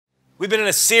We've been in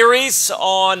a series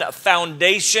on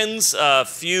foundations a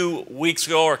few weeks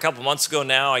ago, or a couple months ago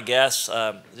now, I guess.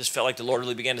 I just felt like the Lord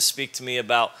really began to speak to me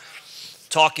about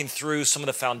talking through some of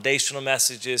the foundational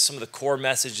messages, some of the core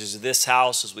messages of this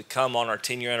house as we come on our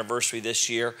 10-year anniversary this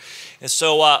year. And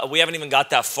so we haven't even got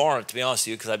that far, to be honest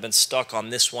with you, because I've been stuck on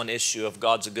this one issue of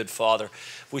God's a good Father.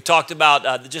 We talked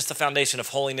about just the foundation of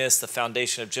holiness, the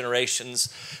foundation of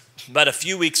generations. But a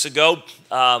few weeks ago,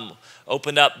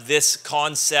 opened up this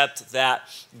concept that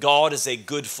God is a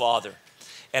good Father,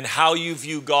 and how you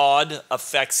view God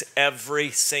affects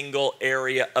every single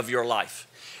area of your life.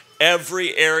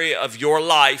 Every area of your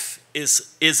life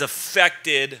is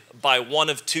affected by one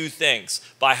of two things,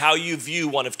 by how you view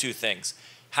one of two things.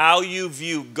 How you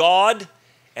view God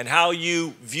and how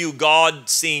you view God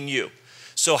seeing you.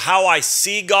 So how I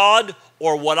see God,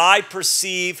 or what I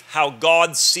perceive how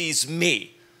God sees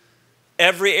me.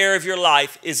 Every area of your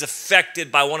life is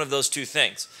affected by one of those two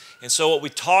things. And so what we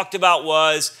talked about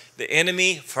was the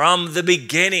enemy from the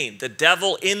beginning, the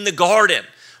devil in the garden,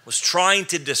 was trying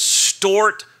to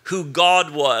distort who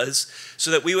God was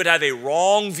so that we would have a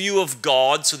wrong view of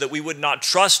God, so that we would not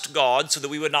trust God, so that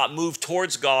we would not move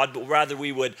towards God, but rather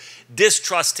we would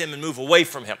distrust him and move away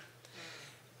from him.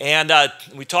 And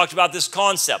we talked about this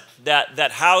concept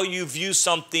that how you view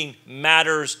something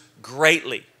matters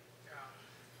greatly.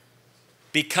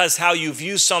 Because how you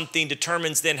view something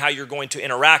determines then how you're going to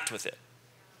interact with it.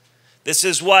 This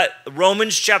is what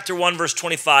Romans chapter 1 verse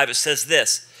 25, it says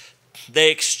this: they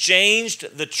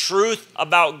exchanged the truth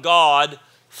about God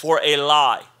for a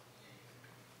lie.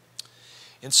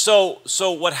 And so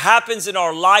what happens in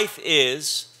our life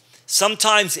is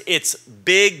sometimes it's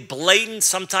big, blatant,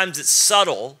 sometimes it's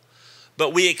subtle,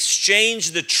 but we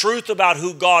exchange the truth about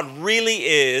who God really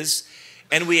is,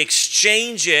 and we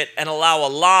exchange it and allow a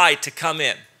lie to come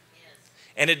in.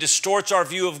 And it distorts our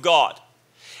view of God.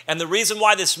 And the reason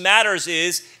why this matters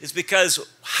is because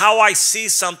how I see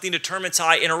something determines how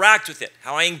I interact with it,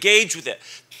 how I engage with it.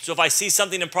 So if I see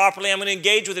something improperly, I'm going to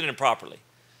engage with it improperly.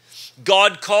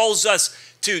 God calls us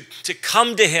to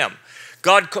come to him.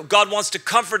 God wants to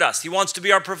comfort us. He wants to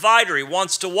be our provider. He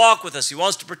wants to walk with us. He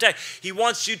wants to protect. He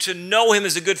wants you to know him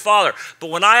as a good Father.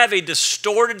 But when I have a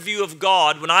distorted view of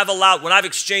God, when I've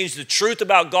exchanged the truth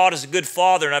about God as a good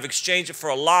Father, and I've exchanged it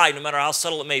for a lie, no matter how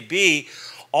subtle it may be,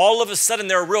 all of a sudden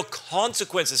there are real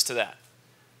consequences to that.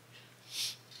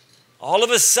 All of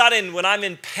a sudden, when I'm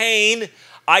in pain,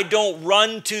 I don't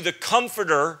run to the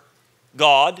comforter,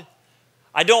 God.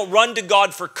 I don't run to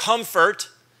God for comfort.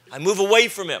 I move away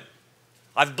from him.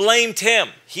 I've blamed him.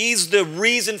 He's the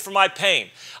reason for my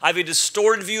pain. I have a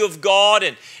distorted view of God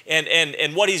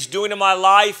and what he's doing in my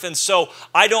life, and so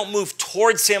I don't move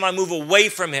towards him, I move away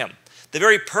from him. The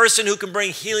very person who can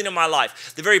bring healing in my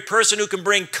life, the very person who can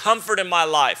bring comfort in my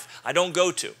life, I don't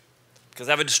go to because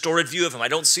I have a distorted view of him. I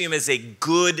don't see him as a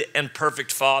good and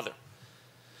perfect Father.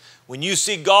 When you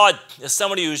see God as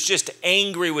somebody who's just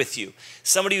angry with you,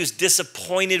 somebody who's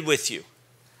disappointed with you,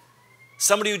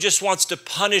 somebody who just wants to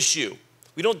punish you,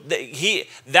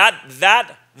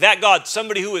 that God,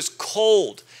 somebody who is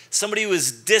cold, somebody who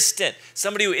is distant,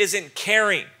 somebody who isn't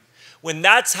caring. When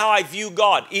that's how I view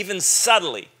God, even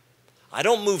subtly, I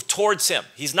don't move towards him.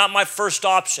 He's not my first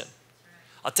option.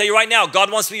 I'll tell you right now,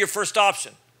 God wants to be your first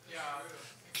option.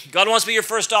 God wants to be your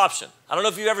first option. I don't know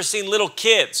if you've ever seen little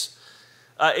kids.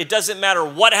 It doesn't matter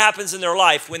what happens in their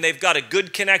life when they've got a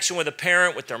good connection with a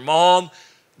parent, with their mom.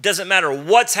 Doesn't matter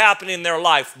what's happening in their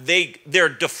life, their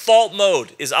default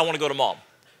mode is, I want to go to mom.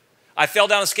 I fell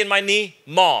down and skinned my knee,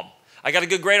 mom. I got a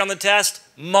good grade on the test,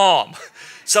 mom.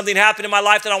 Something happened in my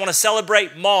life that I want to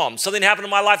celebrate, mom. Something happened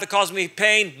in my life that caused me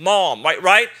pain, mom.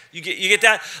 Right? You get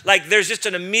that? Like there's just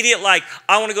an immediate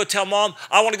I want to go tell mom.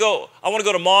 I want to go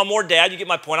to mom or dad. You get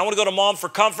my point. I want to go to mom for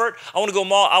comfort. I want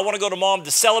to go to mom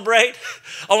to celebrate.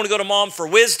 I want to go to mom for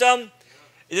wisdom.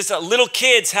 It's just little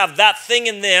kids have that thing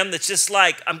in them that's just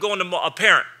like, I'm going to a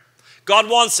parent. God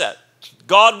wants that.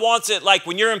 God wants it like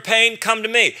when you're in pain, come to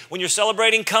me. When you're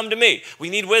celebrating, come to me. We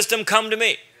need wisdom, come to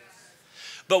me.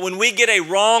 But when we get a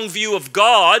wrong view of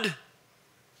God,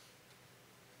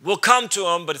 we'll come to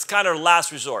him, but it's kind of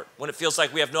last resort, when it feels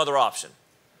like we have no other option.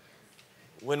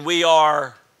 When we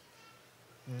are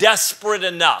desperate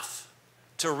enough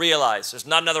to realize there's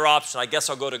not another option, I guess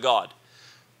I'll go to God.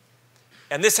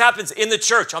 And this happens in the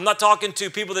church. I'm not talking to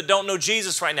people that don't know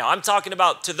Jesus right now. I'm talking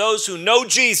about to those who know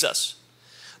Jesus.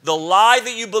 The lie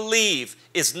that you believe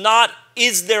is not,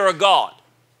 is there a God?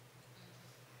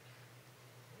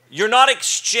 You're not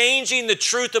exchanging the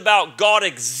truth about God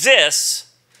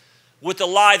exists with the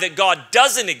lie that God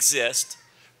doesn't exist.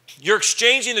 You're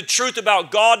exchanging the truth about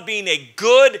God being a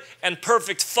good and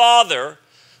perfect Father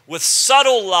with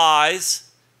subtle lies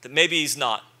that maybe he's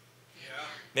not.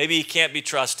 Maybe he can't be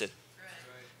trusted.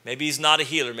 Maybe he's not a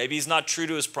healer. Maybe he's not true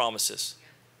to his promises.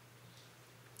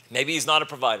 Maybe he's not a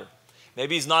provider.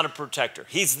 Maybe he's not a protector.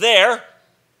 He's there.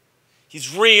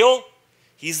 He's real.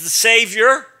 He's the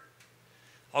Savior.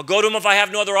 I'll go to him if I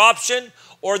have no other option.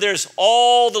 Or there's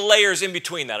all the layers in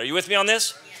between that. Are you with me on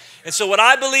this? And so what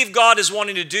I believe God is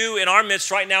wanting to do in our midst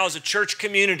right now as a church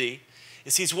community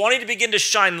is he's wanting to begin to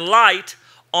shine light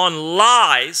on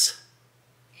lies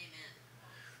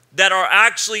that are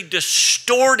actually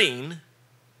distorting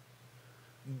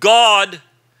God,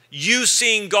 you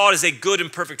seeing God as a good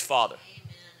and perfect Father.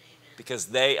 Because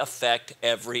they affect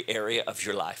every area of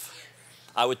your life.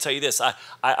 I would tell you this,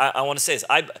 I want to say this,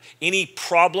 any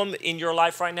problem in your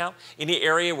life right now, any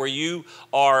area where you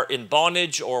are in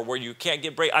bondage or where you can't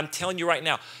get break, I'm telling you right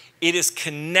now, it is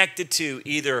connected to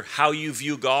either how you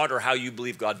view God or how you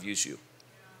believe God views you.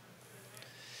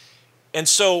 And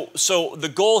so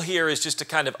the goal here is just to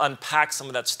kind of unpack some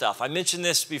of that stuff. I mentioned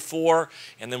this before,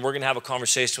 and then we're going to have a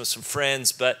conversation with some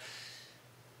friends, but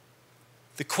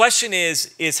the question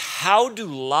is how do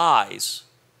lies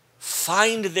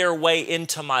find their way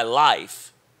into my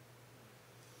life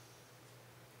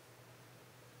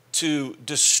to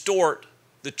distort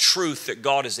the truth that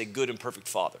God is a good and perfect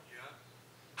Father?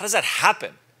 How does that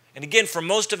happen? And again, for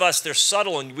most of us, they're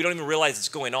subtle and we don't even realize it's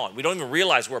going on. We don't even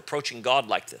realize we're approaching God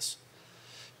like this.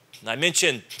 And I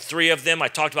mentioned 3 of them. I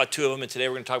talked about 2 of them, and today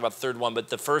we're going to talk about the third one. But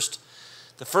the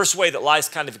first way that lies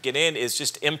kind of get in is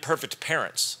just imperfect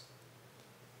parents.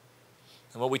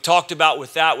 And what we talked about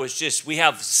with that was just we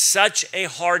have such a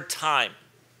hard time.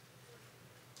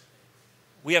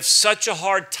 We have such a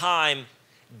hard time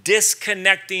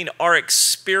disconnecting our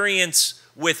experience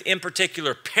with, in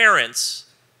particular, parents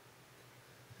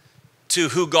to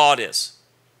who God is.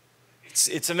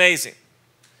 It's amazing.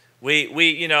 We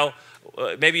you know,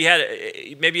 maybe you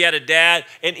had a dad,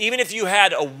 and even if you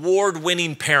had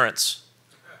award-winning parents,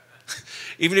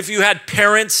 even if you had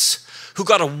parents who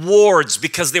got awards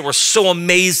because they were so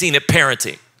amazing at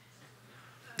parenting,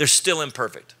 they're still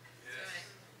imperfect.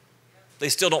 They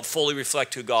still don't fully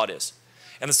reflect who God is.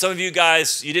 And some of you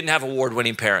guys, you didn't have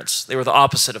award-winning parents. They were the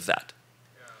opposite of that.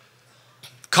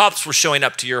 Cops were showing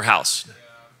up to your house,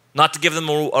 not to give them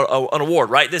an award,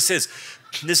 right? This is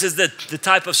the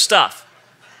type of stuff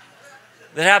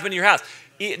that happened in your house.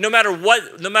 No matter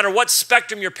what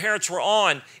spectrum your parents were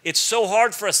on, it's so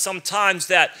hard for us sometimes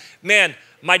that, man,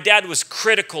 my dad was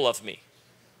critical of me.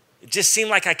 It just seemed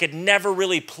like I could never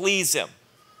really please him.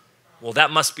 Well,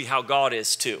 that must be how God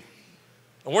is too.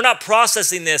 And we're not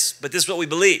processing this, but this is what we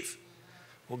believe.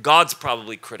 Well, God's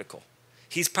probably critical.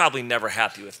 He's probably never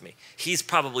happy with me. He's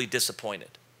probably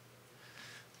disappointed.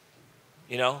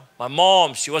 You know, my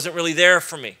mom, she wasn't really there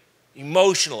for me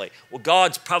emotionally. Well,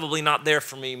 God's probably not there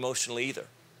for me emotionally either.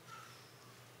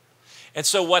 And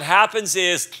so what happens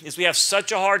is we have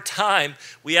such a hard time.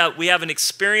 We have an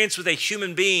experience with a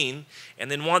human being and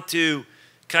then want to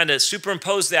kind of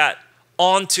superimpose that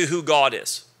onto who God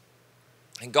is.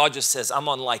 And God just says, I'm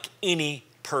unlike any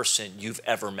person you've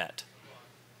ever met.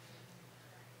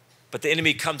 But the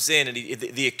enemy comes in and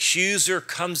the accuser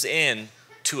comes in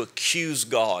to accuse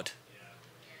God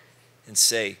and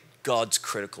say, God's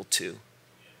critical too.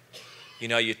 You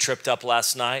know, you tripped up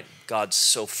last night. God's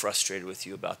so frustrated with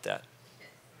you about that.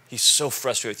 He's so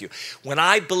frustrated with you. When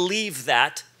I believe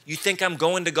that, you think I'm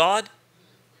going to God?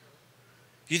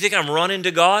 You think I'm running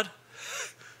to God?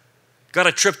 God,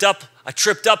 I tripped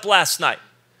up last night.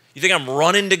 You think I'm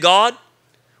running to God?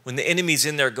 When the enemy's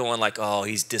in there going like, oh,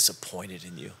 he's disappointed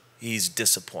in you. He's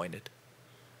disappointed.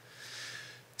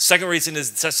 Second thing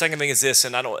is this,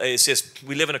 and it's just,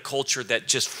 we live in a culture that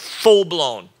just full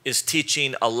blown is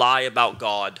teaching a lie about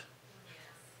God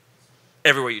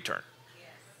everywhere you turn.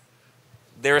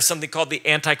 There is something called the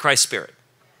Antichrist spirit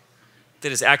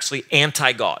that is actually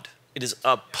anti-God. It is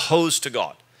opposed to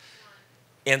God.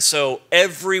 And so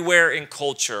everywhere in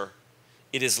culture,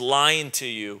 it is lying to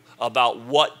you about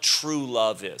what true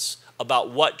love is,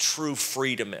 about what true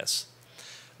freedom is.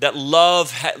 That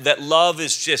love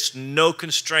is just no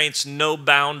constraints, no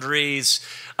boundaries,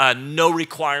 no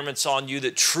requirements on you.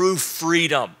 That true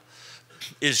freedom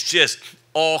is just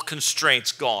all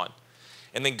constraints gone.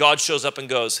 And then God shows up and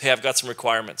goes, hey, I've got some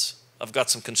requirements. I've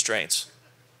got some constraints.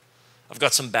 I've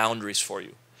got some boundaries for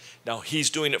you. Now,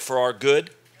 he's doing it for our good.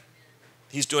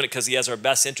 He's doing it because he has our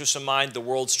best interests in mind. The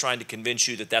world's trying to convince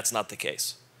you that that's not the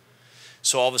case.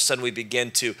 So all of a sudden we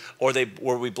begin to, or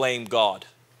we blame God.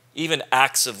 Even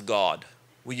acts of God.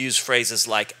 We use phrases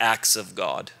like acts of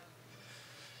God.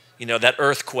 You know, that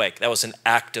earthquake, that was an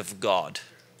act of God.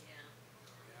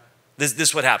 This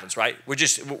is what happens, right? We're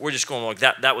just going like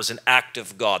that. That was an act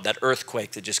of God, that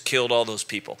earthquake that just killed all those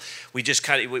people. We just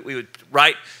kind of, we would,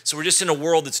 right? So we're just in a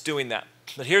world that's doing that.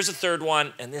 But here's the third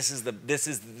one, and this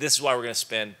is why we're going to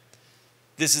spend.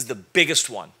 This is the biggest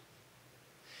one.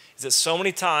 Is that so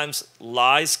many times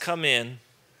lies come in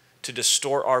to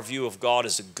distort our view of God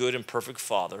as a good and perfect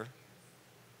Father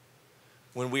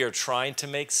when we are trying to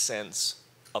make sense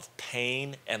of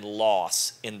pain and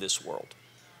loss in this world.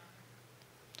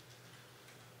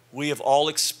 We have all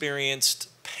experienced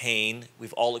pain.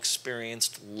 We've all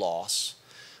experienced loss.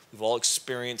 We've all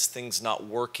experienced things not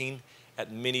working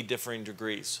at many differing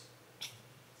degrees.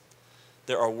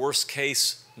 There are worst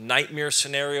case nightmare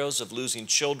scenarios of losing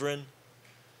children.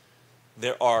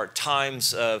 There are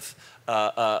times of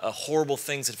horrible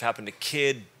things that have happened to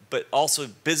kids, but also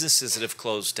businesses that have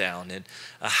closed down, and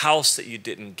a house that you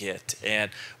didn't get,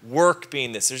 and work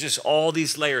being this. There's just all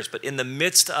these layers. But in the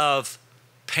midst of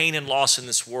pain and loss in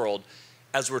this world,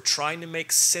 as we're trying to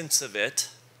make sense of it,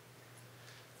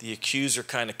 the accuser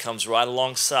kind of comes right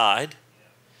alongside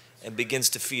and begins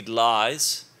to feed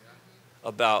lies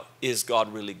about, is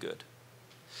God really good?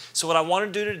 So what I want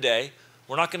to do today,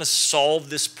 we're not going to solve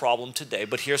this problem today,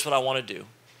 but here's what I want to do,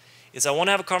 is I want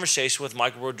to have a conversation with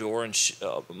Michael Brodeur and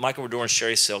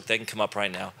Sheri Silk. They can come up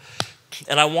right now.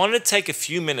 And I wanted to take a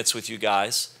few minutes with you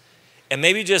guys and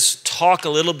maybe just talk a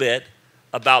little bit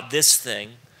about this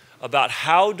thing, about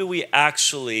how do we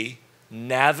actually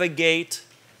navigate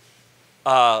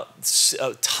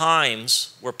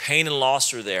times where pain and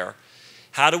loss are there.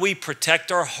 How do we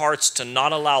protect our hearts to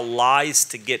not allow lies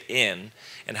to get in?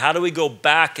 And how do we go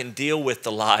back and deal with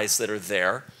the lies that are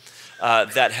there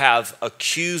that have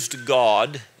accused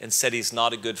God and said he's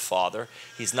not a good father.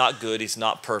 He's not good. He's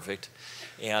not perfect.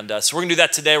 And so we're going to do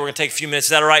that today. We're going to take a few minutes. Is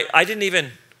that all right?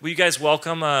 Will you guys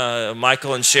welcome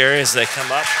Michael and Sheri as they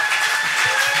come up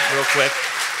real quick?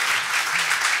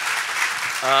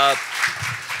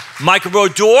 Michael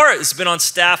Brodeur has been on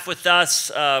staff with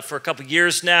us for a couple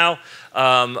years now.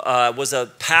 Was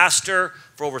a pastor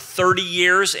for over 30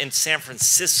 years in San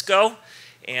Francisco,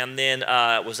 and then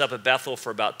was up at Bethel for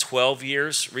about 12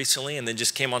 years recently, and then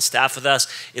just came on staff with us.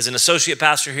 Is an associate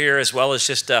pastor here, as well as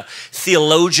just a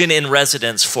theologian in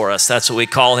residence for us. That's what we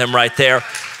call him right there.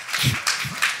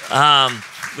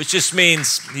 Which just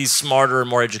means he's smarter and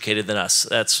more educated than us.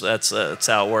 That's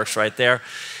how it works right there.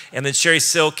 And then Sheri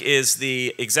Silk is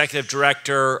the executive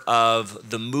director of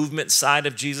the movement side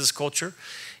of Jesus Culture.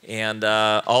 And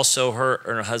also her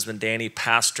and her husband Danny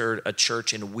pastored a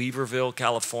church in Weaverville,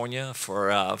 California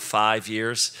for 5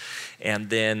 years. And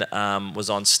then was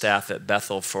on staff at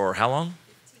Bethel for how long?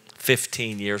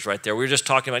 15 years right there. We were just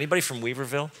talking about, anybody from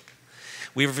Weaverville?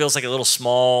 Weaverville's like a little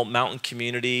small mountain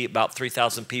community, about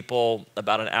 3,000 people,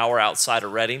 about an hour outside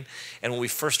of Redding. And when we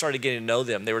first started getting to know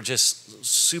them, they were just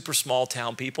super small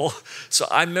town people. So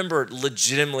I remember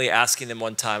legitimately asking them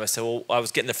one time, I said, well, I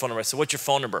was getting their phone number. I said, what's your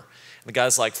phone number? And the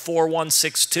guy's like,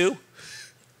 4162.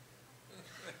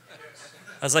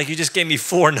 I was like, you just gave me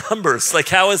 4 numbers. Like,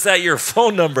 how is that your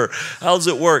phone number? How does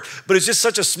it work? But it's just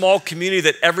such a small community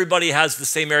that everybody has the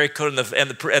same area code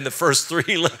and the first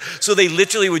 3. So they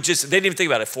literally would just, they didn't even think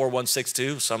about it,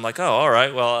 4162. So I'm like, oh, all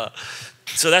right, well,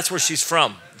 so that's where she's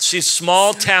from. She's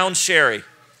small town Sheri.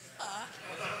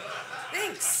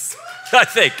 Thanks. I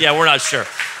think, yeah, we're not sure.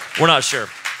 We're not sure.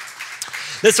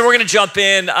 Listen, we're going to jump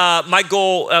in. My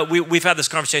goal, we've had this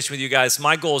conversation with you guys.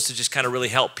 My goal is to just kind of really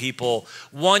help people.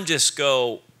 One, just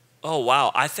go, oh,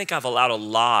 wow, I think I've allowed a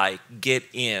lie get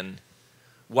in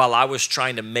while I was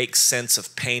trying to make sense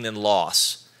of pain and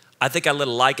loss. I think I let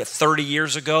a lie get 30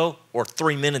 years ago or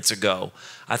 3 minutes ago.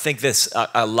 I think this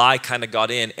a lie kind of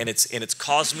got in, and it's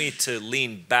caused me to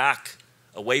lean back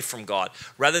away from God.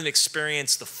 Rather than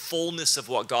experience the fullness of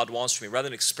what God wants from me, rather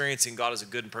than experiencing God as a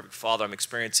good and perfect Father, I'm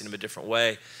experiencing him a different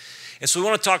way. And so we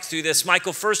want to talk through this.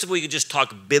 Michael, first of all, you could just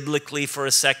talk biblically for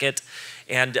a second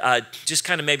and just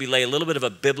kind of maybe lay a little bit of a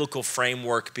biblical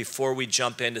framework before we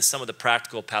jump into some of the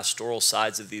practical pastoral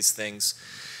sides of these things.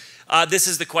 This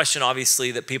is the question,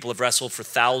 obviously, that people have wrestled for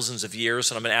thousands of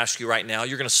years, and I'm going to ask you right now.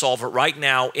 You're going to solve it right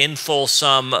now in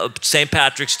Folsom, St.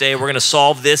 Patrick's Day. We're going to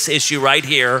solve this issue right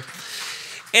here.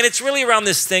 And it's really around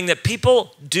this thing that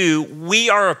people do. We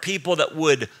are a people that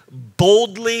would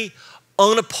boldly,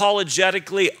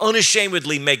 unapologetically,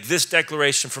 unashamedly make this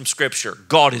declaration from Scripture.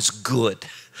 God is good.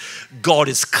 God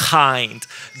is kind.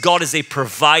 God is a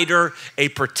provider, a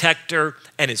protector,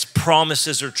 and his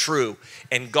promises are true.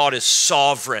 And God is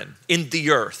sovereign in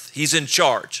the earth. He's in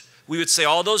charge. We would say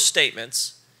all those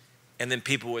statements, and then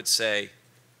people would say,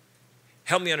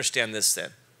 help me understand this then.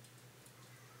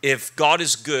 If God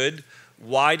is good,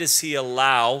 why does he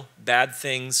allow bad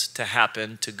things to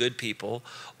happen to good people?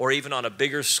 Or even on a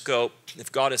bigger scope,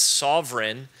 if God is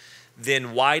sovereign,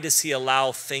 then why does he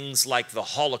allow things like the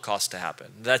Holocaust to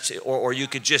happen? Or you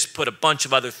could just put a bunch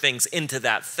of other things into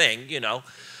that thing,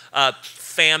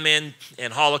 famine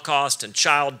and Holocaust and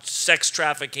child sex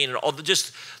trafficking and all.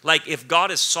 Just like, if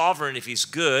God is sovereign, if he's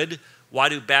good, why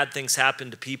do bad things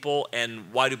happen to people,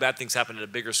 and why do bad things happen at a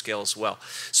bigger scale as well?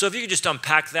 So if you could just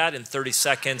unpack that in 30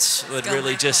 seconds, would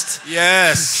really just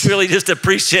really just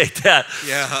appreciate that.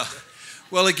 Yeah.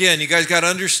 Well, again, you guys got to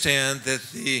understand that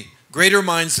the greater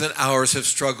minds than ours have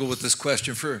struggled with this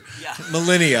question for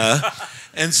millennia.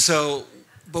 And so,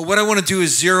 but what I want to do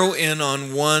is zero in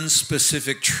on one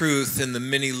specific truth in the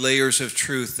many layers of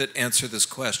truth that answer this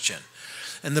question.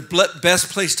 And the best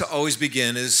place to always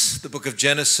begin is the book of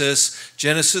Genesis.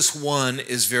 Genesis 1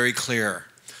 is very clear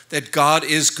that God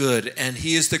is good and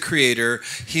he is the creator.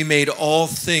 He made all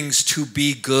things to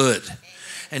be good.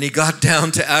 And he got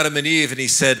down to Adam and Eve and he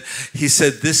said,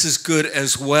 this is good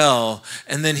as well.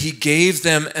 And then he gave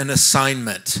them an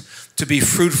assignment to be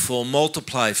fruitful,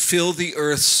 multiply, fill the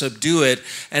earth, subdue it,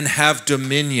 and have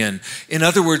dominion. In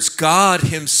other words, God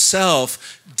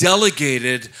himself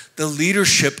delegated the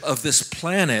leadership of this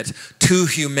planet to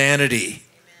humanity.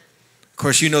 Of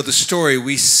course, you know the story.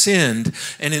 We sinned,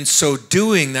 and in so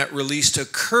doing, that released a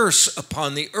curse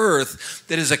upon the earth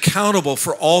that is accountable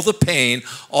for all the pain,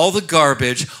 all the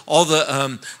garbage, all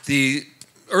the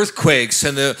earthquakes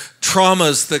and the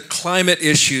traumas, the climate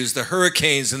issues, the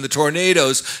hurricanes and the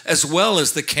tornadoes, as well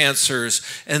as the cancers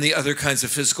and the other kinds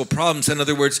of physical problems. In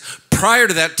other words, prior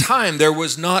to that time, there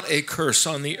was not a curse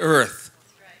on the earth.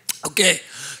 Okay,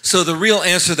 so the real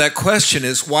answer to that question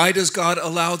is, why does God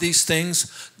allow these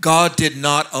things? God did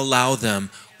not allow them.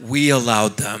 We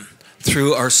allowed them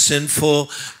through our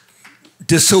sinful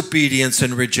disobedience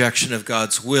and rejection of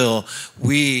God's will.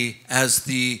 We, as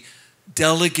the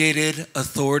delegated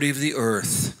authority of the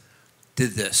earth,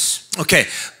 did this. Okay,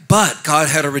 but God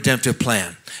had a redemptive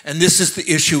plan. And this is the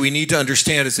issue we need to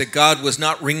understand, is that God was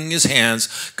not wringing his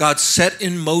hands. God set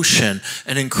in motion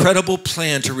an incredible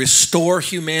plan to restore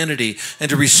humanity and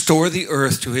to restore the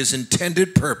earth to his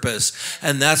intended purpose.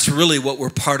 And that's really what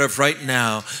we're part of right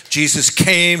now. Jesus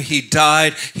came, he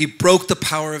died, he broke the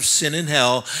power of sin and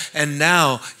hell. And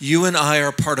now you and I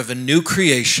are part of a new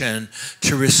creation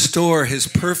to restore his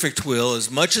perfect will as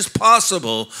much as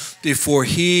possible before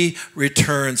he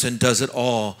returns and does it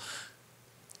all.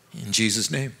 In Jesus'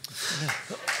 name.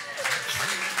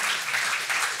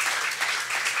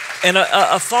 And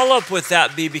a follow-up with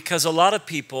that be, because a lot of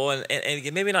people, and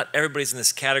again, maybe not everybody's in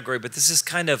this category, but this is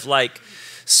kind of like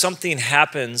something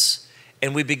happens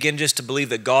and we begin just to believe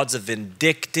that God's a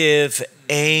vindictive,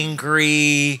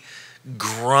 angry,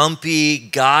 grumpy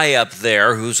guy up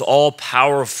there who's all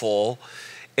powerful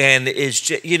and is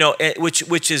just,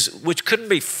 which couldn't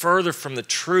be further from the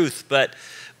truth. But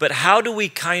how do we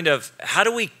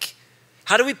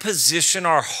position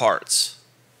our hearts?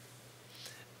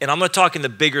 And I'm going to talk in the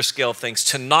bigger scale of things,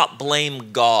 to not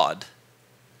blame God.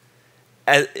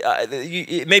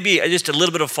 Maybe just a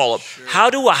little bit of follow-up. Sure. How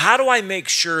do I make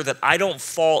sure that I don't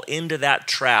fall into that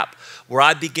trap where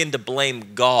I begin to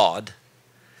blame God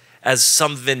as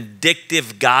some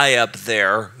vindictive guy up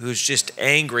there who's just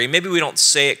angry? Maybe we don't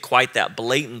say it quite that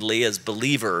blatantly as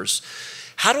believers.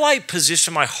 How do I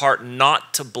position my heart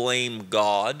not to blame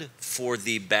God for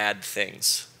the bad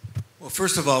things? Well,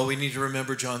 first of all, we need to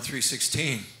remember John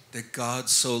 3:16, that God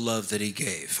so loved that he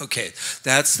gave. Okay,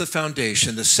 that's the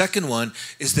foundation. The second one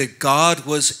is that God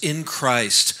was in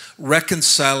Christ,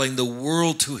 reconciling the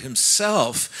world to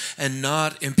himself and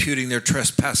not imputing their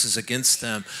trespasses against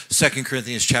them. 2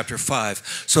 Corinthians chapter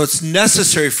 5. So it's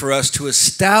necessary for us to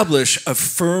establish a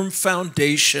firm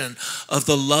foundation of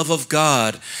the love of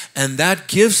God, and that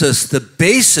gives us the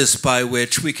basis by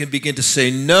which we can begin to say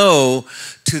no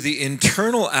to the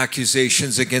internal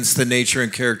accusations against the nature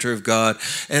and character of God,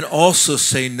 and also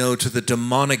say no to the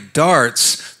demonic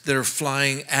darts that are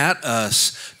flying at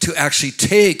us to actually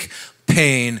take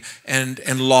pain and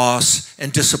loss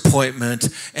and disappointment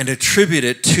and attribute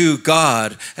it to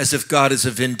God as if God is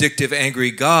a vindictive,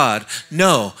 angry God.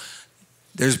 No.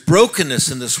 There's brokenness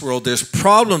in this world, there's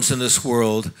problems in this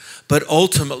world, but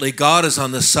ultimately God is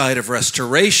on the side of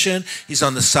restoration, he's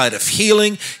on the side of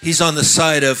healing, he's on the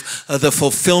side of the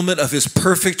fulfillment of his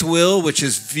perfect will, which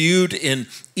is viewed in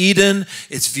Eden,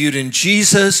 it's viewed in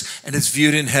Jesus, and it's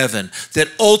viewed in heaven. That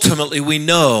ultimately we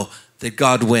know that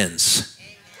God wins.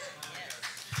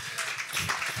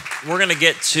 We're going to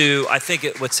get to, I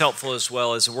think what's helpful as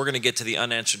well is we're going to get to the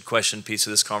unanswered question piece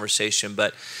of this conversation.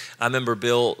 But I remember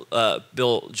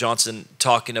Bill Johnson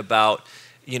talking about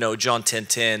John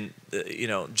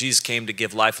 10:10, Jesus came to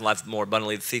give life and life more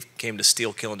abundantly. The thief came to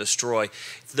steal, kill, and destroy.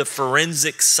 The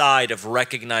forensic side of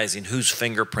recognizing whose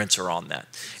fingerprints are on that.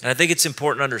 And I think it's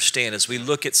important to understand as we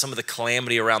look at some of the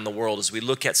calamity around the world, as we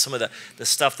look at some of the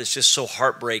stuff that's just so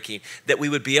heartbreaking, that we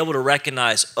would be able to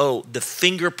recognize, the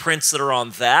fingerprints that are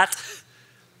on that,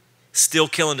 steal,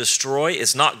 kill, and destroy,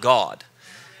 is not God.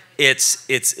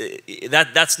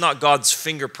 That's not God's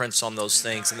fingerprints on those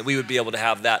things, and that we would be able to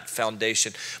have that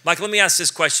foundation. Mike, let me ask this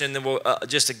question, and then we'll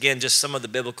just some of the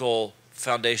biblical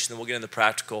foundation, then we'll get into the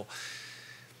practical.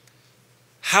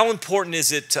 How important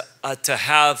is it to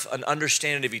have an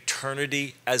understanding of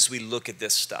eternity as we look at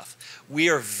this stuff? We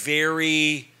are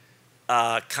very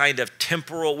kind of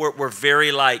temporal. We're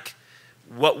very like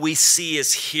what we see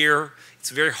is here. It's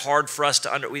very hard for us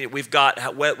to we've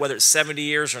got, whether it's 70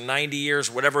 years or 90 years,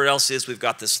 whatever else is, we've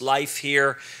got this life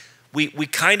here. We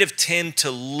kind of tend to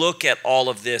look at all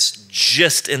of this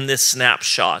just in this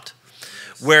snapshot,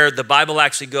 where the Bible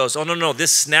actually goes, oh, no,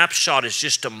 this snapshot is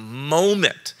just a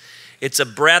moment. It's a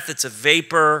breath, it's a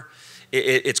vapor,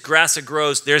 it's grass that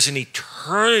grows. There's an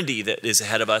eternity that is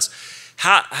ahead of us.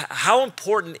 How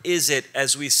important is it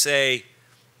as we say,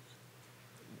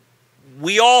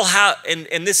 we all have,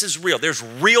 and this is real. There's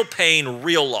real pain,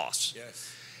 real loss.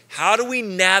 Yes. How do we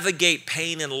navigate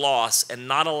pain and loss and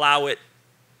not allow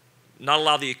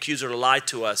the accuser to lie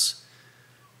to us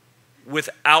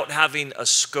without having a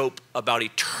scope about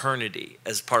eternity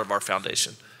as part of our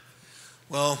foundation?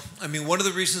 Well, one of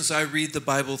the reasons I read the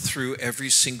Bible through every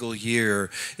single year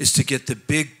is to get the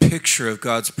big picture of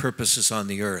God's purposes on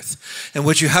the earth. And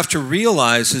what you have to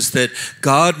realize is that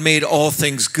God made all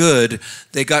things good.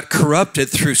 They got corrupted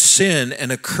through sin,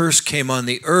 and a curse came on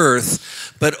the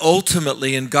earth. But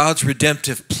ultimately, in God's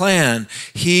redemptive plan,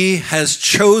 He has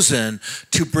chosen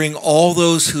to bring all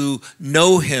those who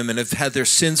know Him and have had their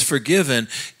sins forgiven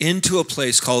into a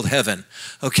place called heaven.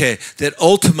 Okay, that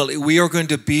ultimately we are going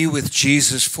to be with Jesus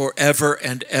forever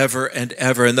and ever and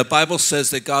ever. And the Bible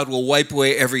says that God will wipe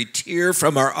away every tear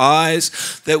from our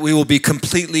eyes, that we will be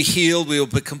completely healed, we will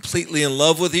be completely in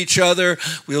love with each other,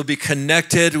 we will be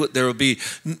connected, there will be,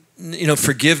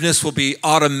 forgiveness will be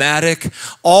automatic.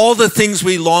 All the things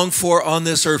we long for on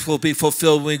this earth will be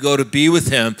fulfilled when we go to be with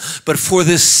Him. But for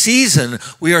this season,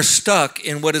 we are stuck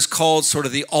in what is called sort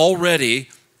of the already.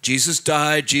 Jesus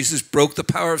died, Jesus broke the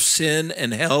power of sin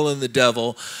and hell and the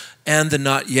devil, and the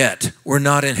not yet. We're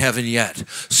not in heaven yet.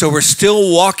 So we're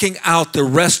still walking out the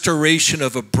restoration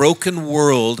of a broken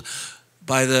world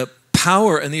by the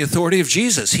power and the authority of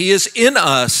Jesus. He is in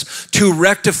us to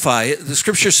rectify it. The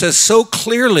scripture says so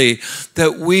clearly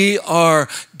that we are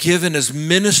given as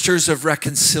ministers of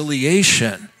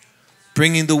reconciliation,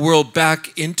 bringing the world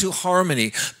back into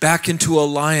harmony, back into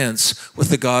alliance with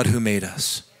the God who made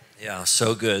us. Yeah,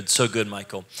 so good,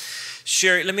 Michael.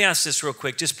 Sheri, let me ask this real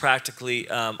quick, just practically.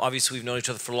 Obviously, we've known each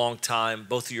other for a long time.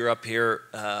 Both of you are up here,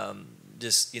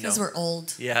 Because we're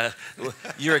old. Yeah,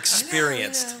 you're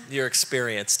experienced. I know. You're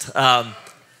experienced.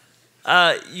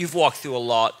 You've walked through a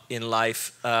lot in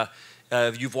life.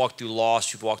 You've walked through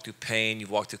loss. You've walked through pain.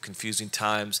 You've walked through confusing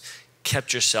times.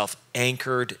 Kept yourself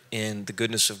anchored in the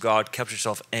goodness of God. Kept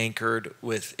yourself anchored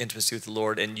with intimacy with the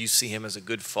Lord, and you see Him as a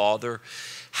good Father.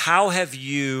 How have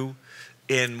you,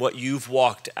 in what you've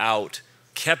walked out,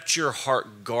 kept your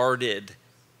heart guarded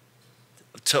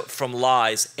from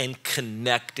lies and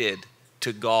connected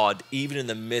to God, even in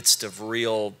the midst of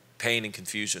real pain and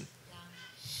confusion?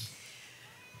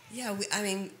 Yeah,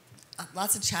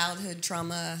 lots of childhood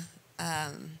trauma,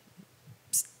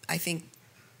 I think,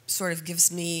 sort of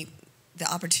gives me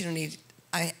the opportunity.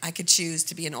 I could choose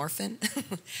to be an orphan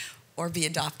or be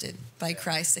adopted by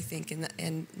Christ, I think,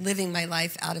 and living my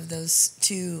life out of those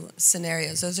two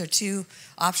scenarios. Those are two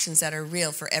options that are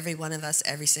real for every one of us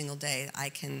every single day. I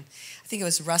think it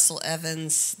was Russell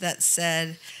Evans that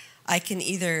said, I can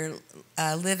either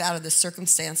live out of the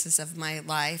circumstances of my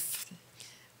life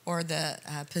or the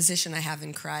position I have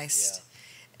in Christ.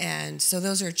 Yeah. And so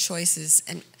those are choices.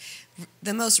 And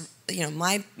the most,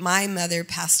 my mother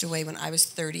passed away when I was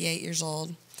 38 years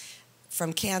old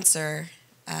from cancer.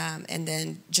 And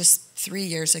then just 3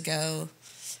 years ago,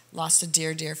 lost a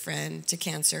dear, dear friend to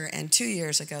cancer. And 2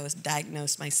 years ago, was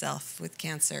diagnosed myself with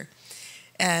cancer.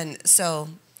 And so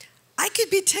I could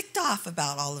be ticked off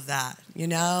about all of that,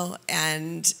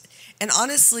 And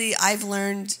honestly, I've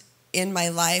learned in my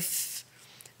life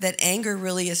that anger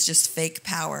really is just fake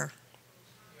power.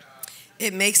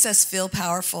 It makes us feel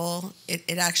powerful.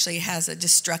 It actually has a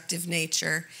destructive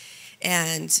nature.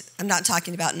 And I'm not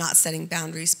talking about not setting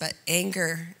boundaries, but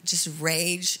anger, just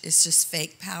rage, is just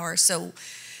fake power. So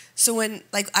when,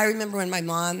 I remember when my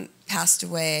mom passed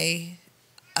away,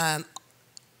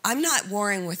 I'm not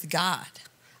warring with God.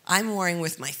 I'm warring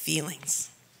with my feelings,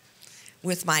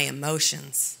 with my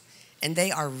emotions. And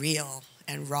they are real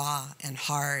and raw and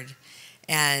hard.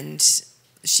 And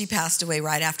she passed away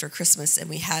right after Christmas, and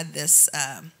we had this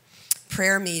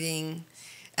prayer meeting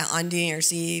on New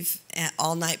Year's Eve,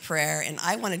 all-night prayer, and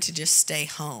I wanted to just stay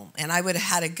home. And I would have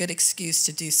had a good excuse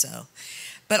to do so.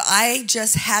 But I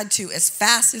just had to, as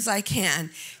fast as I can,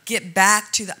 get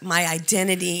back to my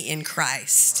identity in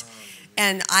Christ.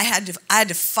 And I had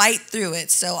to fight through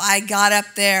it. So I got up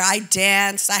there, I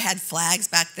danced, I had flags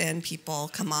back then, people,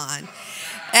 come on.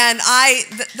 And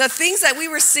the things that we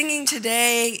were singing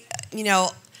today, you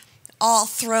know, all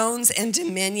thrones and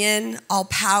dominion, all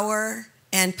power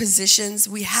and positions,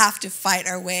 we have to fight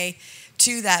our way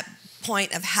to that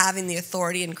point of having the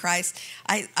authority in Christ.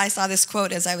 I saw this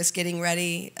quote as I was getting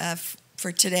ready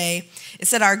for today. It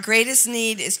said, our greatest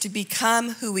need is to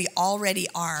become who we already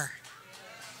are.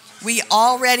 We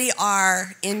already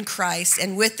are in Christ,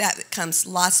 and with that comes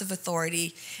lots of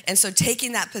authority. And so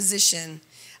taking that position,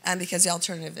 because the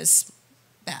alternative is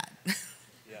bad.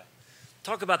 Yeah.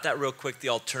 Talk about that real quick, the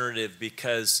alternative,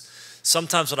 because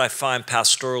sometimes what I find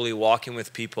pastorally walking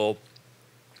with people,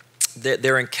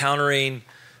 they're encountering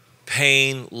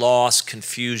pain, loss,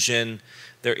 confusion.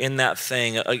 They're in that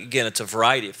thing. Again, it's a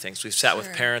variety of things. We've sat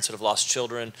with parents that have lost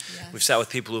children. Yes. We've sat with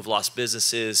people who've lost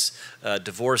businesses,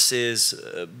 divorces,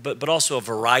 but also a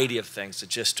variety of things that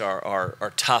just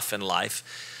are tough in life.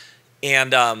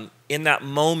 And in that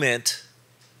moment,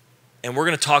 and we're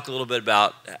going to talk a little bit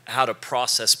about how to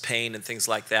process pain and things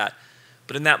like that.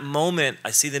 But in that moment,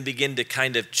 I see them begin to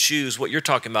kind of choose what you're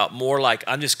talking about, more like,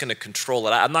 I'm just going to control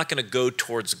it. I'm not going to go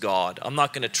towards God. I'm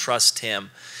not going to trust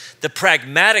him. The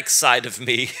pragmatic side of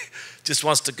me just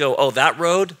wants to go, oh, that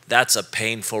road, that's a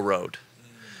painful road.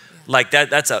 Like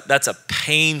that's a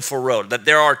painful road. That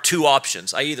there are two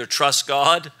options. I either trust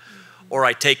God or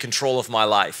I take control of my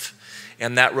life.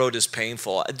 And that road is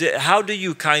painful. How do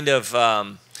you kind of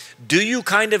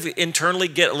internally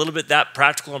get a little bit that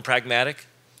practical and pragmatic?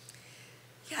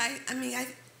 Yeah, I mean,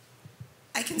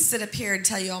 I can sit up here and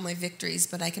tell you all my victories,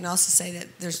 but I can also say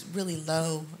that there's really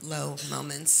low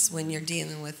moments when you're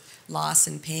dealing with loss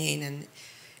and pain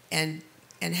and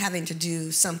having to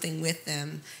do something with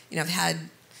them. You know,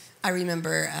 I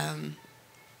remember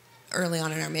early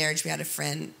on in our marriage, we had a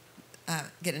friend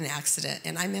get in an accident,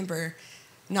 and I remember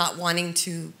not wanting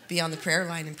to be on the prayer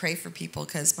line and pray for people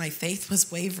because my faith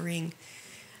was wavering.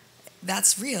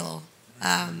 That's real.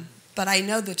 But I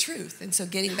know the truth, and so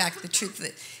getting back to the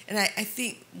truth. And I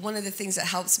think one of the things that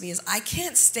helps me is I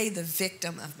can't stay the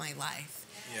victim of my life.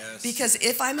 Yes. Because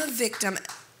if I'm a victim,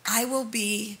 I will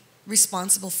be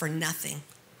responsible for nothing.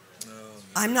 No.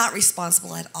 I'm not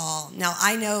responsible at all. Now,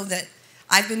 I know that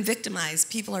I've been victimized.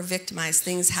 People are victimized.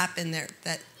 Things happen there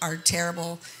that are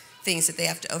terrible things that they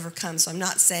have to overcome. So I'm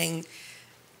not saying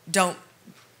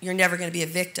you're never going to be a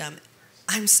victim.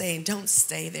 I'm saying don't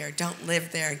stay there. Don't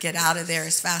live there. Get out of there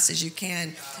as fast as you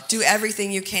can. Do everything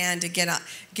you can to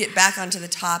get back onto the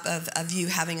top of you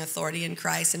having authority in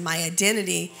Christ. And my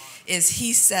identity is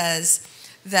he says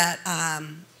that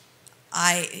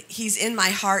he's in my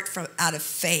heart out of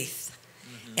faith.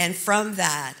 Mm-hmm. And from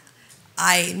that,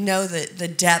 I know the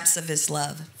depths of his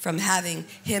love from having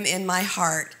him in my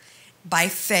heart by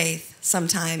faith,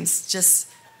 sometimes just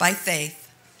by faith.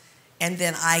 And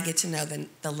then I get to know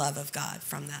the love of God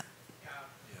from that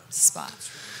spot.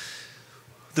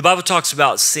 The Bible talks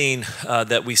about seeing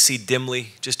that we see dimly,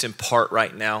 just in part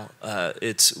right now.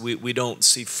 We don't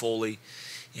see fully.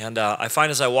 And I find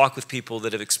as I walk with people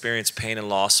that have experienced pain and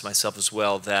loss, myself as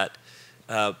well, that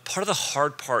part of the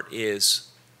hard part is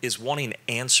wanting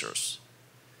answers,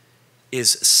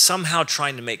 is somehow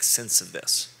trying to make sense of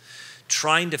this,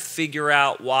 trying to figure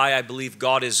out why I believe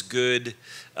God is good,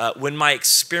 when my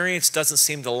experience doesn't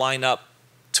seem to line up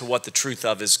to what the truth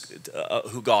of is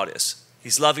who God is.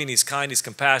 He's loving, he's kind, he's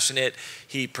compassionate,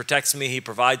 he protects me, he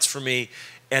provides for me,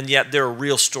 and yet there are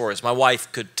real stories. My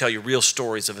wife could tell you real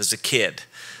stories of as a kid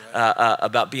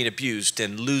about being abused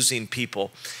and losing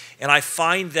people. And I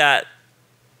find that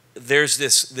there's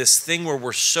this thing where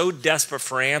we're so desperate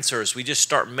for answers, we just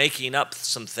start making up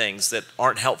some things that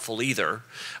aren't helpful either.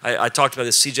 I talked about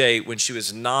this. CJ, when she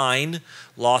was 9,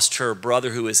 lost her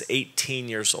brother who was 18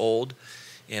 years old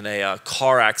in a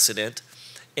car accident.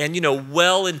 And, you know,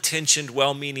 well-intentioned,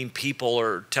 well-meaning people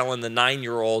are telling the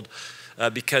 9-year-old,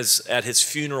 because at his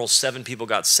funeral, 7 people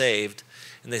got saved.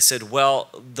 And they said, well,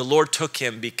 the Lord took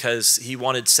him because he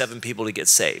wanted 7 people to get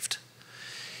saved.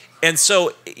 And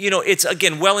so, you know, it's,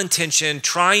 again, well-intentioned,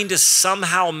 trying to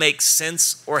somehow make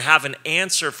sense or have an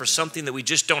answer for something that we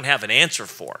just don't have an answer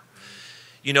for.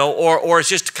 you know, or it's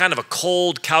just kind of a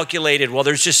cold, calculated, well,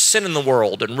 there's just sin in the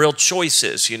world and real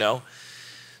choices, you know.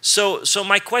 So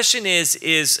my question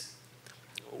is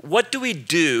what do we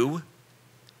do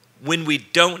when we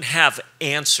don't have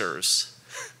answers?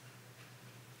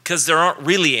 Because there aren't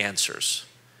really answers,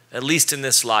 at least in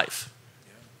this life.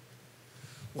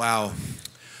 Wow.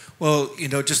 Well, you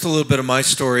know, just a little bit of my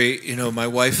story. You know, my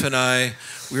wife and I,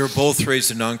 we were both raised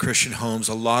in non-Christian homes,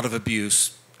 a lot of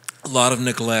abuse, a lot of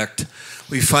neglect.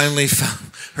 We finally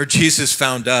found, Jesus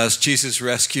found us, Jesus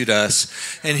rescued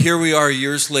us, and here we are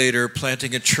years later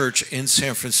planting a church in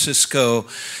San Francisco,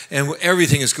 and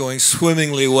everything is going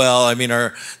swimmingly well. I mean,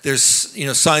 there's, you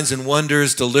know, signs and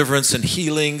wonders, deliverance and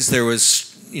healings. There was,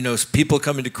 you know, people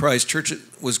coming to Christ. Church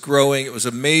was growing. It was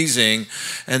amazing.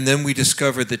 And then we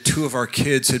discovered that 2 of our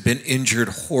kids had been injured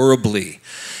horribly.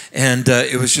 And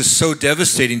it was just so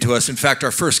devastating to us. In fact,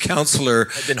 our first counselor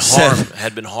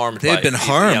had been harmed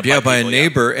by a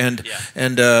neighbor. And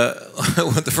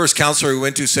the first counselor we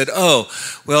went to said, oh,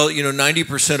 well, you know,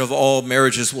 90% of all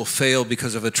marriages will fail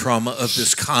because of a trauma of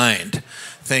this kind.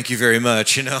 Thank you very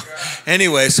much, you know.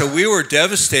 Anyway, so we were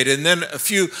devastated. And then a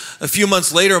few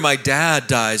months later, my dad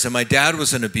dies, and my dad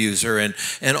was an abuser.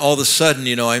 And all of a sudden,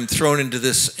 you know, I'm thrown into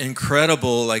this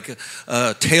incredible, like,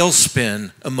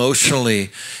 tailspin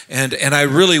emotionally. And I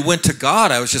really went to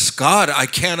God. I was just, God, I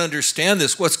can't understand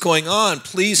this. What's going on?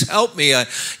 Please help me. I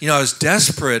was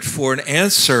desperate for an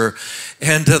answer.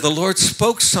 And the Lord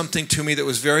spoke something to me that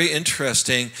was very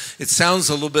interesting. It sounds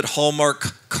a little bit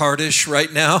Hallmark cardish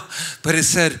right now, but he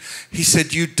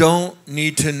said, you don't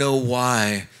need to know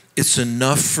why. It's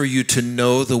enough for you to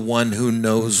know the one who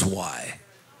knows why.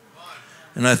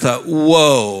 And I thought,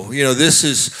 whoa, you know, this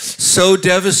is so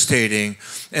devastating.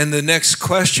 And the next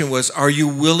question was, are you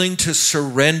willing to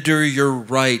surrender your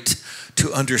right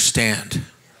to understand?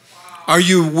 Are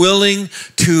you willing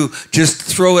to just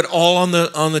throw it all on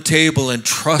the table and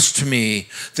trust me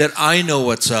that I know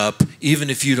what's up, even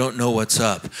if you don't know what's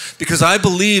up? Because I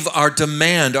believe our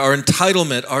demand, our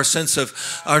entitlement, our sense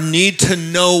of our need to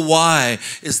know why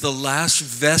is the last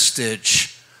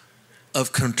vestige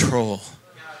of control.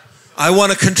 I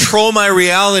want to control my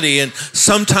reality, and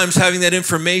sometimes having that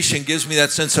information gives me that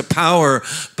sense of power.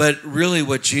 But really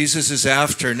what Jesus is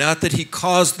after, not that he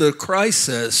caused the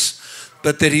crisis,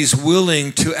 but that he's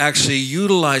willing to actually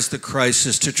utilize the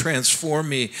crisis to transform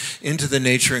me into the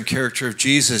nature and character of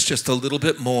Jesus just a little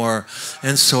bit more.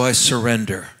 And so I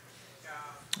surrender.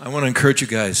 I want to encourage you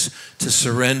guys to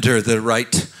surrender the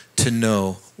right to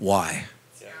know why.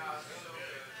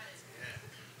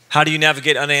 How do you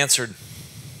navigate unanswered?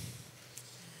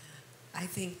 I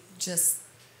think just,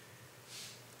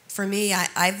 for me,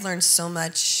 I've learned so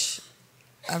much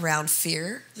around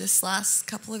fear this last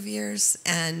couple of years,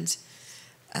 and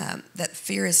that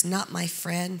fear is not my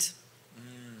friend.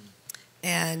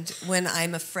 And when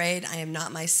I'm afraid, I am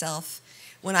not myself.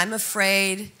 When I'm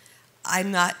afraid,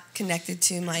 I'm not connected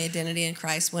to my identity in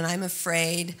Christ. When I'm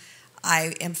afraid,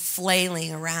 I am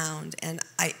flailing around. And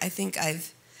I think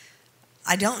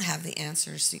I don't have the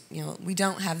answers. You know, we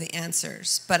don't have the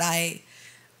answers. But I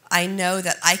know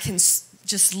that I can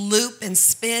just loop and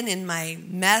spin in my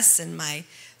mess and my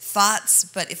thoughts,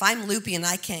 but if I'm loopy and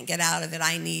I can't get out of it,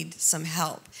 I need some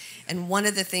help. And one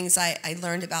of the things I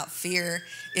learned about fear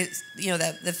is, you know,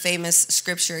 the famous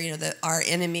scripture, you know, that our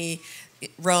enemy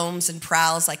roams and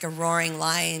prowls like a roaring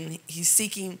lion. He's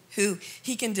seeking who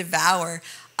he can devour.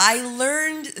 I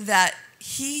learned that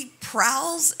he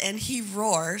prowls and he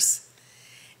roars.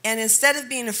 And instead of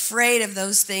being afraid of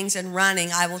those things and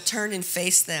running, I will turn and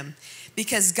face them.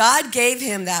 Because God gave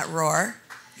him that roar.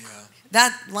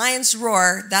 That lion's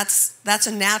roar, that's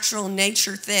a natural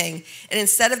nature thing. And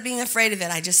instead of being afraid of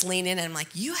it, I just lean in and I'm like,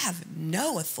 you have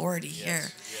no authority here.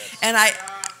 Yes. And I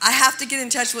have to get in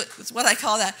touch with what I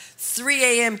call that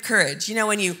 3 a.m. courage. You know,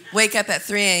 when you wake up at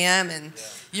 3 a.m. and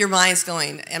your mind's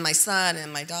going, and my son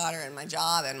and my daughter and my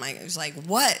job, and it's like,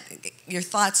 what? Your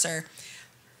thoughts are,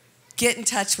 get in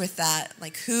touch with that,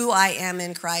 like who I am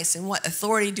in Christ and what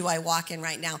authority do I walk in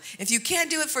right now. If you can't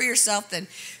do it for yourself, then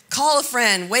call a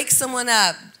friend, wake someone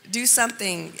up, do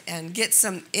something and get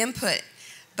some input.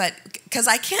 But because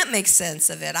I can't make sense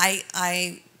of it.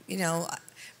 I you know,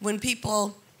 when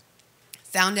people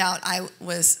found out I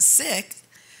was sick,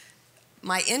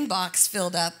 my inbox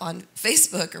filled up on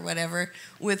Facebook or whatever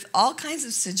with all kinds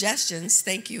of suggestions.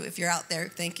 Thank you if you're out there.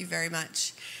 Thank you very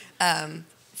much.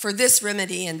 For this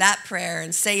remedy and that prayer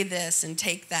and say this and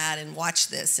take that and watch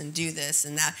this and do this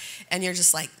and that. And you're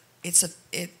just like,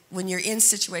 when you're in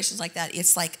situations like that,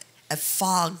 it's like a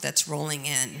fog that's rolling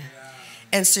in.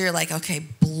 And so you're like, okay,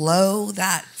 blow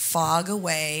that fog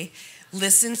away.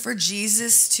 listen for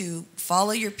Jesus, to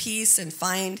follow your peace and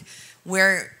find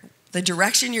where the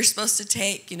direction you're supposed to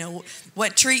take,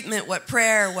 what treatment, what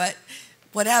prayer,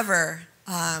 whatever,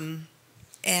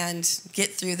 and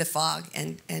get through the fog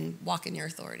and walk in your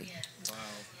authority. Wow.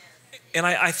 And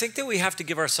I think that we have to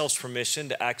give ourselves permission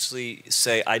to actually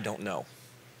say, I don't know.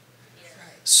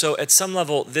 So at some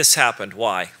level, this happened.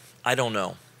 Why? I don't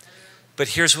know. But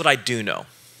here's what I do know.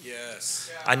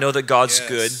 Yes. I know that God's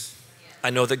good. I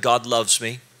know that God loves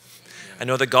me. I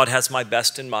know that God has my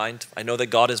best in mind. I know that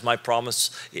God is my promise,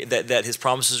 that his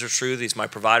promises are true, that he's my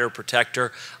provider,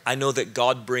 protector. I know that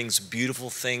God brings beautiful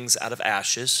things out of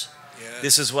ashes. Yes.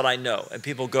 This is what I know. And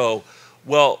people go,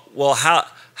 well,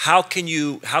 how can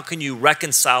you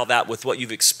reconcile that with what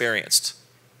you've experienced?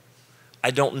 I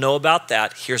don't know about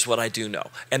that. Here's what I do know.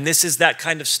 And this is that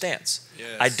kind of stance.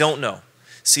 Yes. I don't know.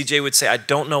 CJ would say, I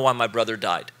don't know why my brother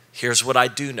died. Here's what I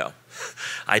do know.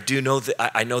 I do know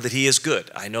that I know that he is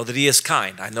good. I know that he is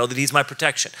kind. I know that he's my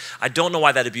protection. I don't know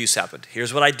why that abuse happened.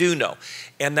 Here's what I do know.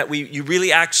 And that you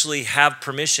really actually have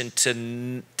permission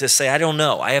to say, I don't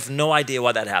know. I have no idea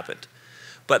why that happened.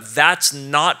 But that's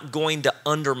not going to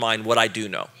undermine what I do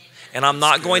know. And I'm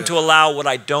not going to allow what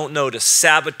I don't know to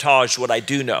sabotage what I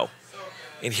do know.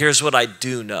 And here's what I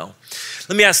do know.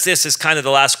 Let me ask this as kind of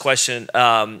the last question,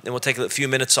 and we'll take a few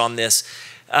minutes on this.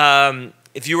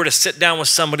 If you were to sit down with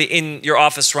somebody in your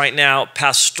office right now,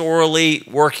 pastorally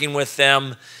working with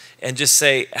them, and just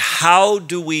say, how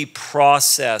do we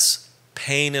process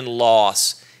pain and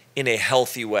loss in a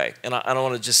healthy way? And I don't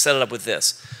want to just set it up with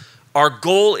this. Our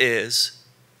goal is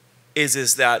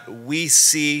that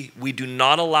we do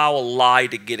not allow a lie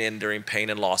to get in during pain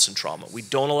and loss and trauma. We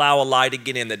don't allow a lie to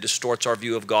get in that distorts our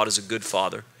view of God as a good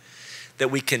father. That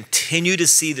we continue to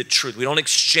see the truth. We don't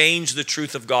exchange the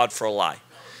truth of God for a lie.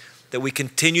 That we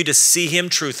continue to see him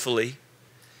truthfully,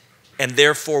 and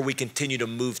therefore we continue to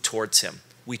move towards him.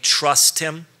 We trust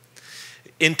him.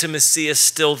 Intimacy is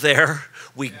still there.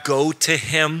 We go to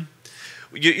him.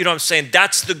 You know what I'm saying?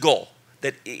 That's the goal.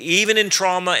 That even in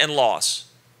trauma and loss,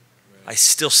 I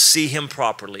still see him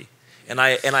properly. And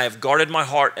I have guarded my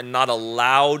heart and not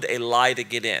allowed a lie to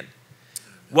get in.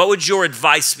 What would your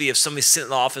advice be if somebody's sitting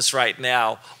in the office right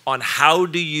now on how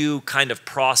do you kind of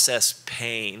process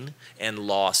pain and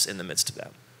loss in the midst of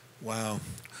that? Wow.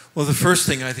 Well, the first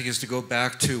thing I think is to go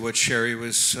back to what Sheri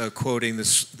was quoting, the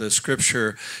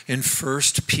scripture in 1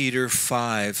 Peter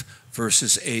 5,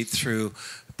 verses 8 through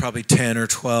probably 10 or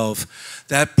 12.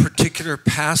 That particular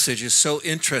passage is so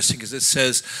interesting because it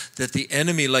says that the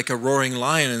enemy, like a roaring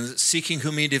lion, is seeking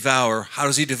whom he devour. How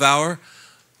does he devour?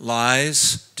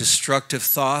 Lies, destructive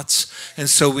thoughts. And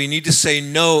so we need to say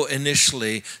no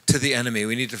initially to the enemy.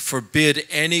 We need to forbid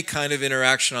any kind of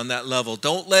interaction on that level.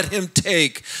 Don't let him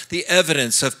take the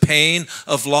evidence of pain,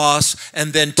 of loss,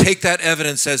 and then take that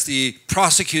evidence as the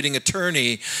prosecuting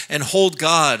attorney and hold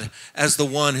God as the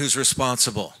one who's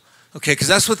responsible. Okay, because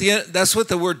that's what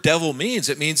the word devil means.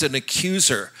 It means an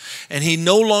accuser. And he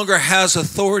no longer has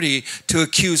authority to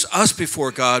accuse us before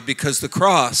God because the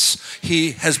cross,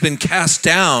 he has been cast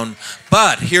down.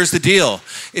 But here's the deal,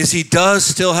 is he does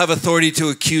still have authority to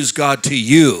accuse God to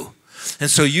you. And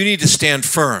so you need to stand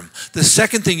firm. The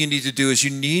second thing you need to do is you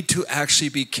need to actually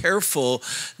be careful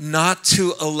not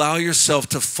to allow yourself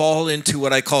to fall into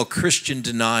what I call Christian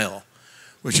denial,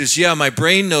 which is, yeah, my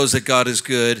brain knows that God is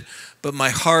good, but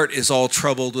my heart is all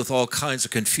troubled with all kinds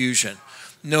of confusion.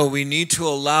 No, we need to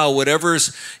allow whatever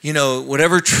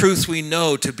truth we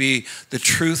know to be the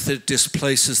truth that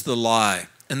displaces the lie.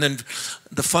 And then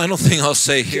the final thing I'll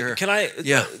say here. Can I?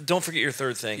 Yeah. Don't forget your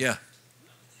third thing. Yeah.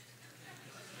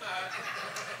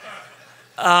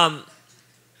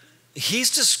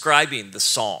 He's describing the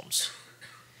Psalms.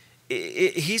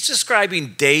 He's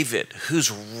describing David, who's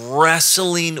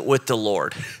wrestling with the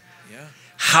Lord.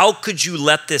 How could you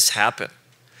let this happen?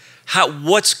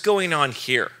 What's going on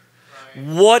here?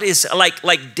 What is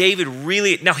like David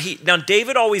really now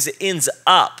David always ends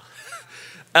up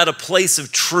at a place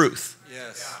of truth.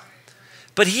 Yes.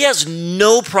 But he has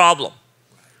no problem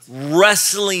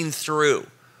wrestling through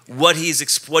what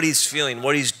he's feeling,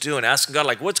 what he's doing, asking God,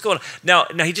 like, what's going on?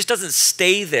 Now he just doesn't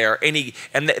stay there, and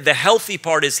the healthy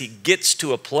part is he gets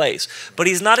to a place, but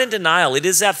he's not in denial. It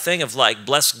is that thing of like,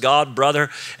 bless God, brother,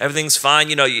 everything's fine.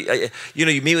 You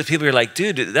meet with people, you're like,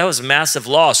 dude, that was a massive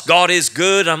loss. God is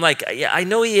good. I'm like, yeah, I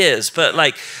know he is, but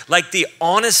like the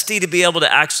honesty to be able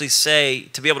to actually say,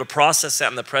 to be able to process that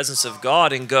in the presence of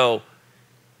God and go,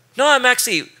 no, I'm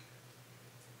actually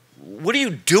what are you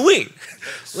doing?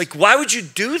 Like, why would you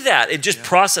do that? And just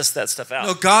process that stuff out.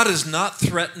 No, God is not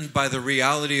threatened by the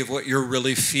reality of what you're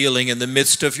really feeling in the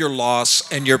midst of your loss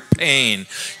and your pain.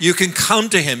 You can come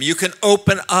to him. You can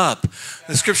open up.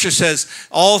 The scripture says,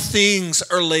 all things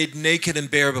are laid naked and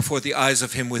bare before the eyes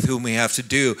of him with whom we have to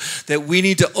do. That we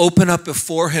need to open up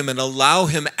before him and allow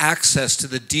him access to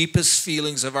the deepest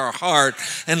feelings of our heart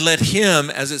and let him,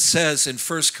 as it says in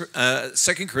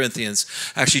 2 Corinthians,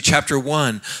 actually chapter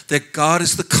 1, that God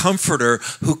is the comforter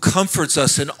who comforts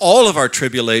us in all of our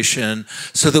tribulation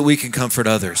so that we can comfort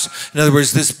others. In other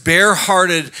words, this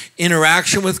bare-hearted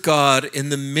interaction with God in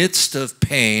the midst of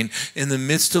pain, in the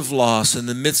midst of loss, in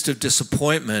the midst of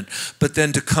disappointment, but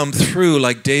then to come through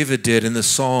like David did in the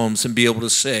Psalms and be able to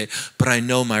say, but I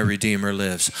know my Redeemer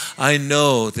lives. I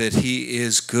know that he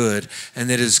is good and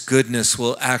that his goodness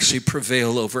will actually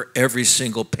prevail over every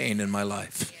single pain in my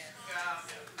life.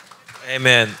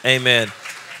 Amen. Amen.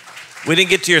 We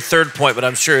didn't get to your third point, but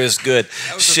I'm sure it was good.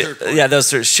 That was the third point. Yeah, that was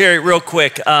third. Sheri, real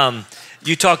quick,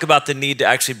 you talk about the need to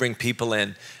actually bring people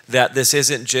in, that this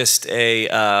isn't just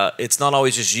it's not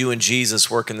always just you and Jesus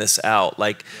working this out.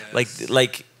 Like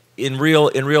in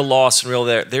real loss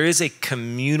and there is a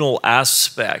communal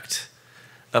aspect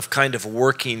of kind of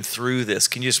working through this.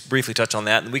 Can you just briefly touch on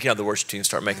that? And we can have the worship team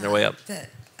start making their way up.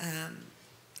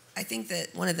 I think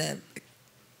that one of the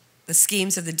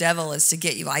schemes of the devil is to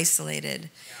get you isolated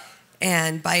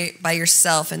and by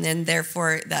yourself, and then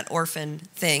therefore that orphan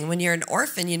thing. When you're an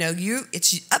orphan,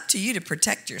 it's up to you to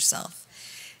protect yourself.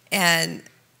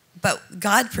 But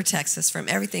God protects us from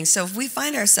everything. So if we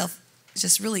find ourselves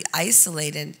just really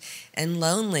isolated and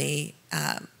lonely,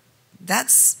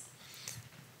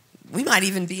 we might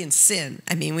even be in sin.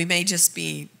 I mean, we may just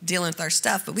be dealing with our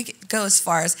stuff, but we could go as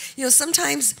far as,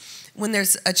 sometimes when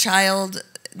there's a child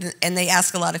and they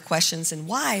ask a lot of questions, and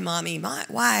why, mommy,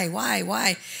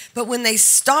 why? But when they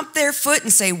stomp their foot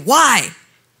and say, why,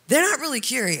 they're not really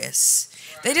curious.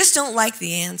 They just don't like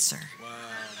the answer.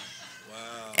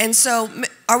 Wow. And so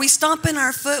are we stomping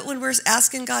our foot when we're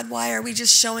asking God why? Are we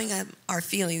just showing our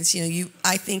feelings?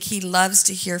 I think he loves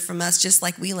to hear from us just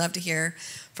like we love to hear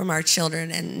from our children,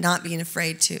 and not being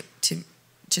afraid to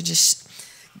just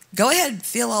go ahead,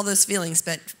 feel all those feelings,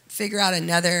 but figure out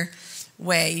another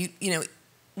way.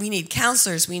 We need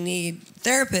counselors, we need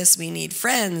therapists, we need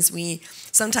friends.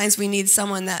 Sometimes we need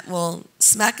someone that will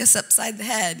smack us upside the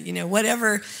head.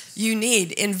 Whatever you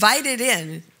need, invite it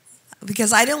in,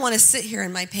 because I don't want to sit here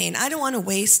in my pain. I don't want to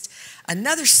waste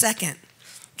another second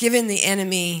giving the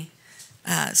enemy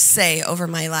say over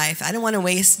my life. I don't want to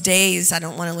waste days. I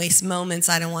don't want to waste moments.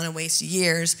 I don't want to waste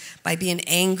years by being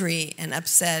angry and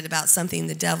upset about something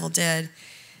the devil did.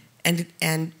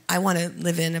 And I want to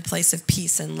live in a place of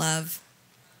peace and love.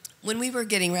 When we were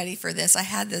getting ready for this, I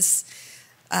had this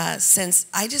sense,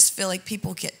 I just feel like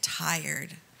people get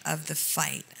tired of the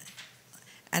fight.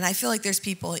 And I feel like there's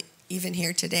people even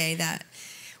here today that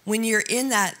when you're in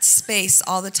that space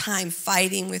all the time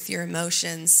fighting with your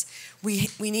emotions, we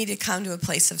need to come to a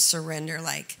place of surrender,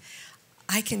 like,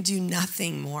 I can do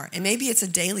nothing more. And maybe it's a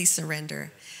daily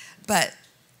surrender, but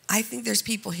I think there's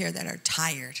people here that are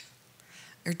tired.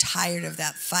 They're tired of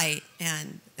that fight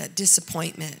and that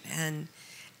disappointment. And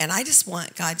I just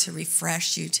want God to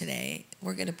refresh you today.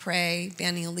 We're going to pray.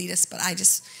 Bandy will lead us, but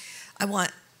I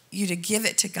want you to give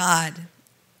it to God,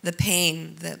 the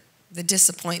pain, the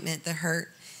disappointment, the hurt,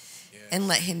 and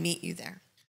let him meet you there.